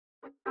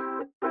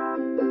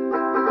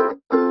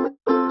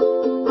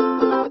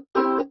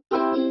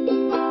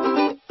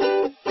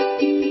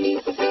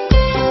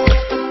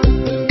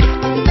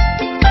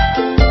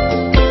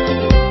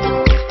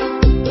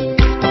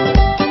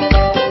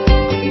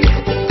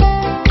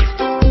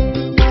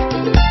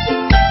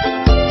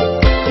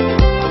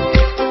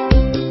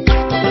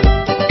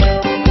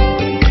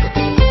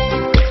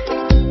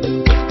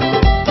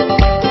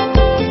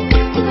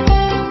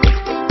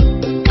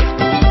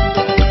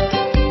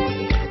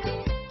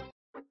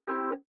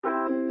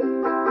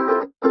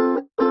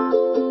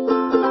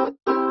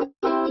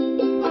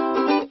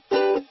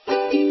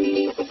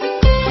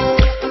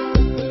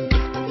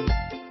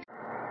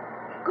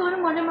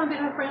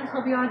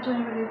we are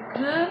doing really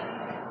good.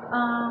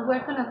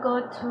 We're gonna go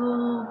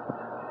to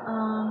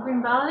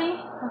Green Valley,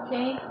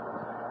 okay?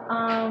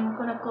 I'm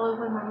gonna go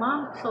with my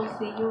mom, so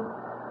see you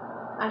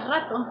al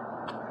rato.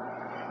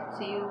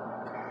 See you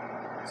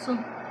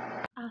soon.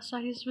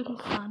 Outside is really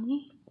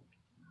sunny.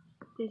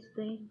 This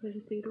day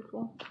really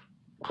beautiful.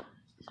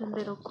 It's a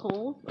little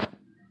cold,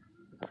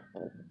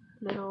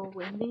 little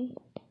windy.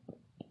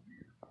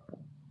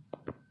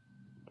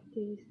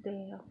 This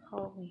day of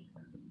Halloween.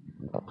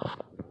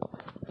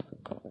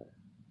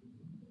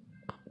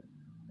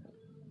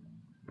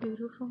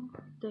 Beautiful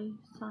day,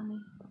 sunny.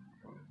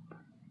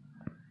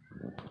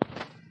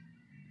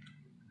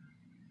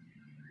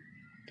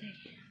 Day.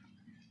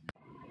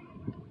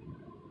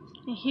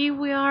 And here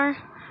we are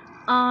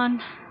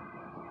on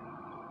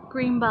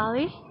Green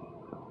Valley.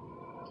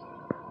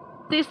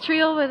 This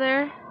tree over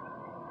there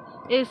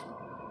is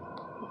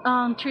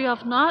tree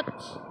of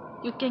nuts.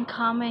 You can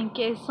come and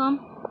get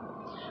some.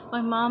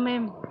 My mom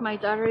and my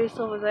daughter is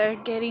over there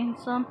getting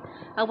some.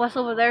 I was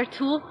over there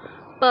too,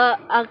 but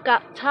I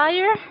got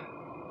tired.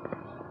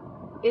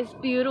 It's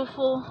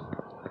beautiful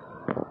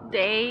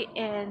day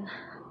and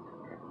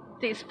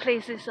this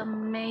place is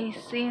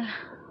amazing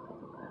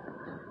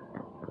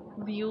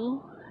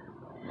view.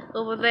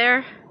 Over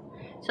there,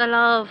 it's a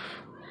lot of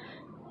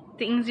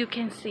things you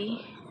can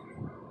see.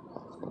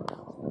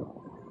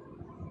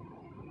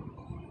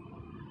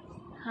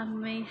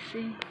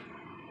 Amazing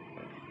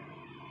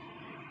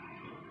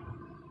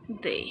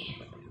day.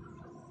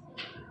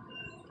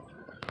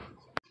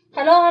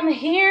 Hello, I'm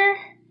here.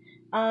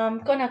 I'm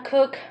gonna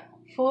cook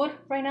food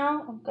right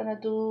now. I'm gonna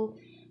do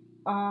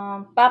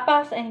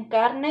papas and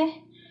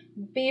carne,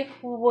 beef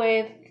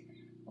with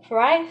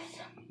rice.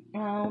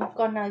 I'm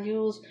gonna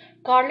use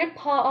garlic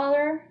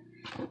powder,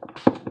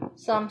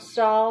 some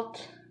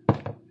salt,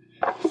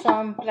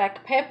 some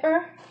black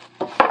pepper,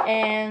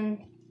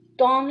 and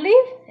don't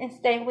leave and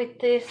stay with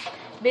this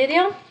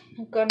video.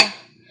 I'm gonna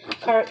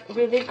cut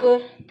really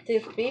good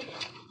this beef.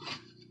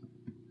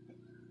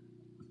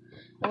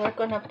 And we're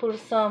gonna put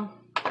some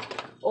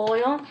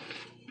oil.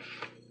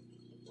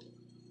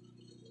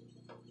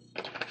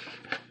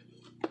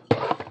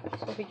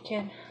 So we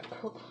can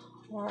cook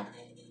our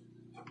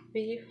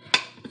beef.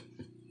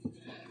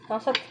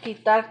 Vamos a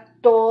quitar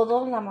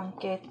todo la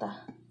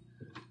manqueta.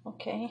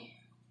 Okay.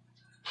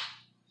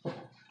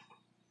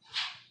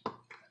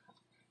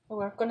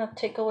 We're gonna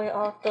take away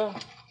all the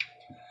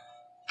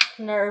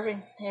nerve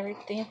and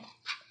everything,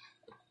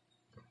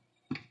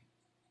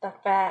 the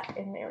fat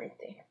and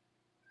everything.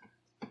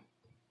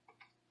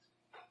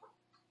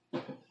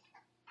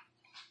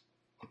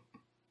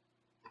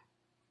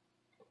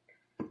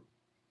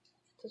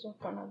 This is what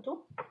we're gonna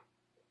do.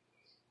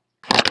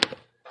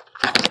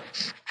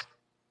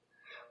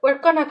 We're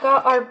gonna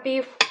cut our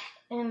beef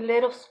in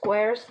little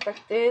squares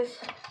like this.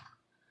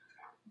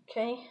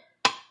 Okay.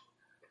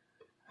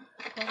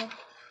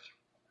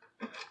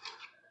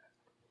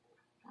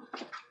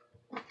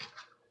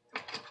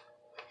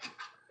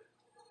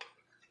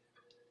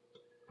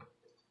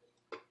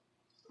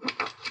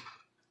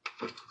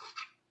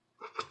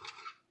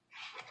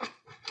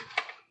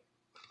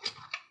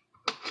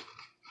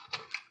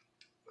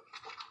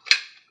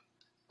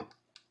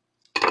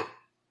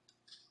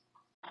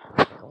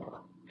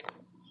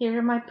 Here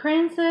are my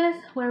princess.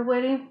 We're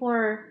waiting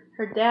for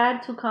her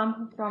dad to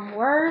come from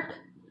work.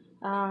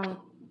 The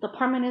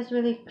apartment is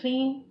really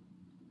clean.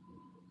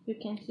 You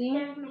can see.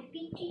 There's my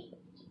peachy.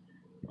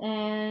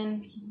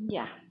 And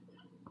yeah.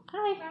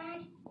 Hi.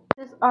 Bye.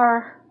 This is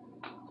our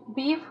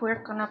beef.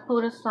 We're gonna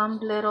put some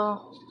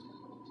little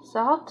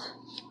salt,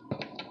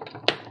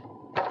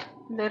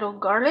 little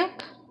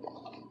garlic,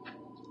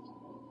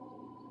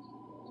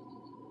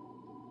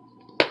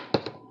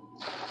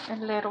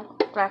 and little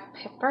black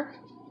pepper.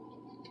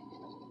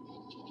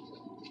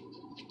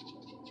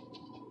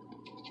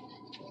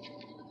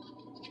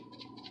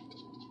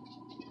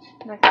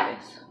 Like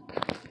this.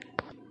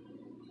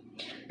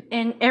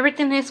 And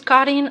everything is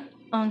cutting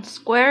on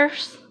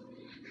squares,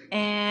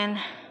 and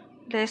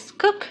let's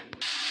cook.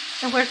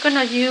 And we're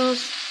gonna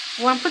use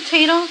one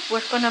potato.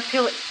 We're gonna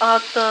peel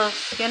out the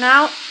skin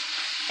out,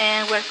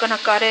 and we're gonna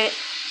cut it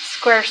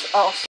squares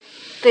also.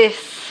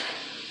 This.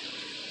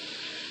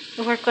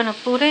 And we're gonna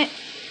put it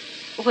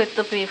with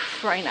the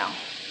beef right now.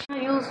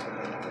 I'm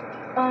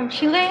gonna use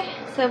chile,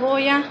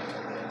 cebolla,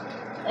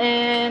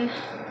 and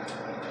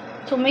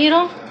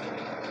tomato.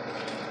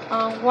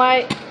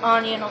 White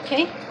onion,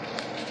 okay?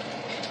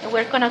 And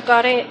we're gonna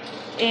cut it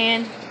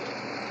in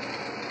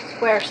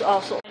squares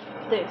also.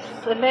 This,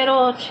 a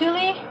little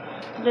chili,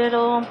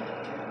 little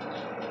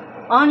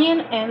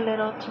onion, and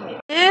little tomato.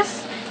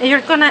 This, and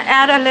you're gonna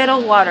add a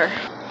little water,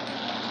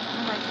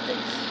 like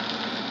this.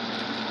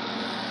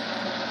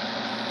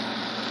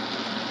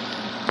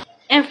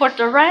 And for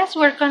the rice,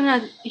 we're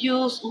gonna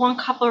use 1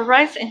 cup of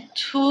rice and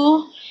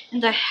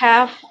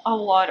 2.5 of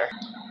water,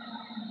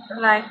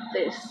 like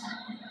this.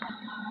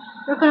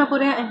 You're gonna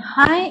put it in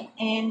high,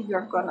 and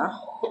you're gonna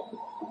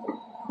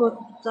put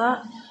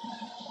that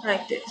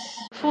like this.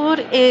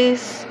 Food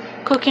is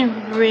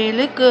cooking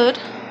really good.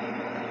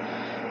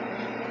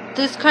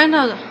 this kind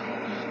of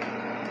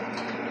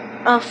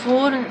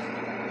food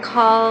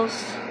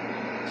calls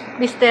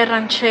bistec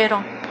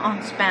ranchero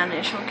on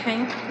Spanish,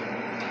 okay?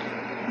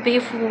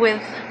 Beef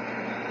with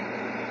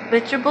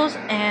vegetables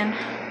and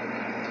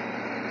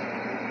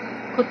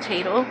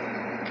potato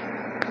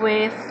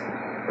with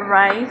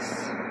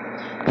rice,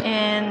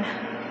 and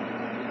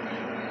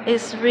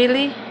it's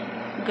really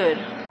good.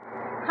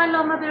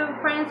 Hello my beautiful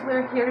friends,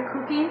 we're here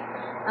cooking.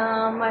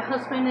 My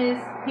husband is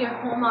here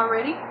home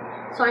already.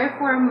 Sorry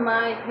for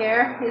my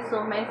hair, it's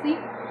so messy.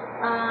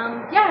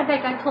 Yeah,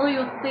 like I told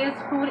you, this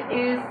food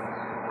is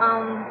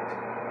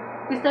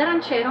bistec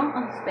ranchero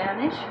on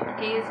Spanish.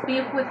 Okay, it's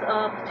beef with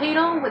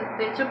potato with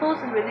vegetables.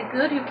 It's really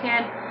good. You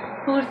can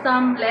put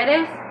some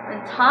lettuce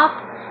on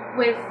top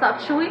with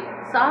sapshui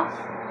sauce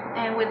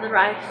and with the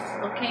rice.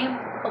 Okay,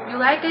 hope you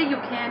like it. You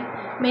can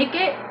make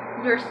it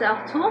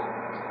yourself too.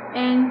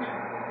 And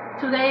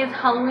today is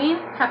Halloween.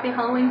 Happy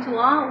Halloween to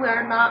all. We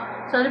are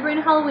not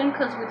celebrating Halloween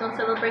because we don't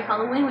celebrate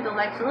Halloween. We don't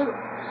like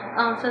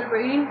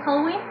celebrating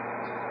Halloween.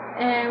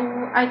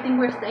 And I think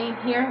we're staying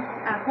here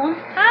at home.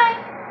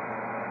 Hi!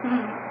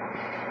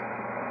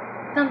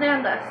 ¿Dónde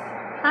andas?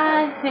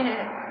 Hi!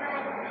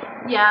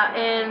 Yeah,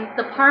 and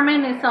the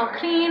apartment is all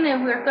clean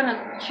and we're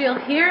gonna chill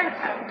here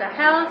at the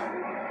house.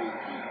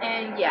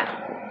 And yeah.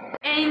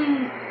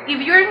 And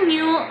if you're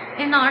new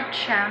in our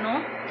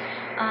channel,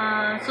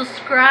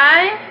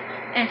 subscribe.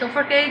 And don't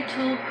forget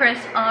to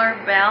press our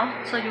bell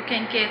so you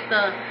can get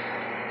the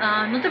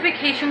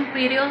notification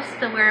videos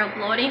that we're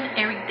uploading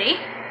every day.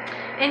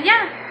 And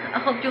yeah, I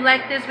hope you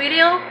like this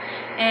video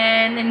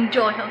and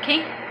enjoy,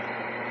 okay?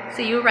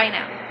 See you right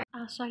now.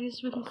 Outside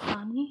is really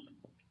sunny.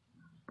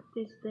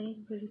 This day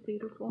is really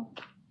beautiful.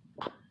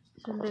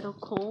 It's a little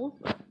cold,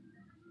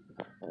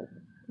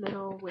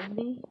 little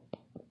windy.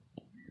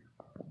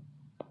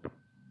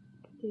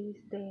 This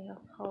day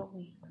of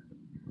Halloween.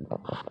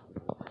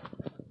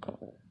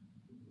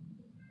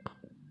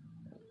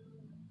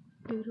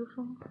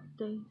 Beautiful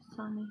day,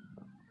 sunny.